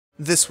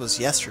This was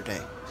yesterday.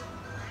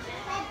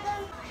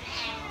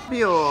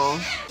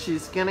 Buel,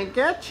 she's gonna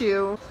get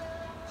you.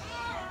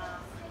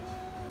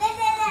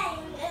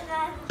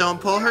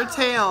 Don't pull her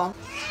tail.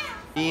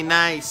 Be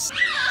nice.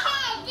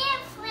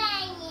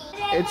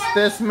 It's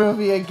this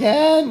movie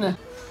again.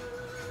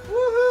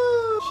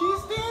 Woohoo!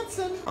 She's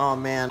dancing. Oh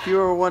man, if you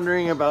were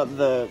wondering about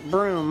the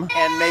broom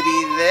and maybe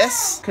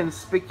this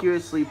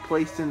conspicuously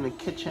placed in the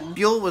kitchen,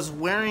 Buel was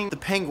wearing the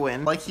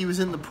penguin like he was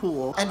in the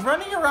pool and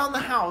running around the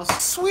house,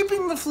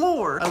 sweeping the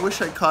floor. I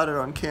wish I caught it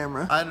on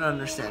camera. I don't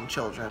understand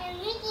children.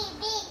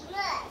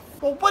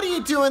 Well, what are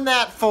you doing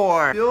that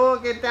for?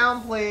 Buel, get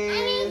down,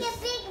 please.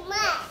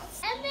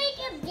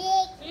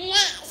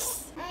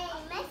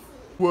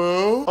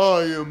 Well,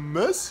 I am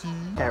messy.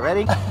 Okay,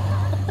 ready?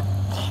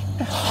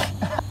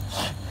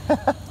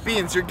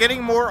 Beans, you're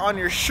getting more on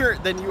your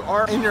shirt than you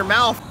are in your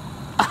mouth.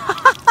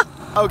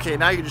 Okay,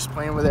 now you're just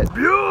playing with it.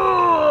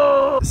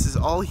 This is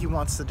all he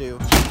wants to do.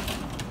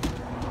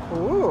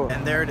 Ooh.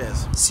 And there it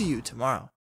is. See you tomorrow.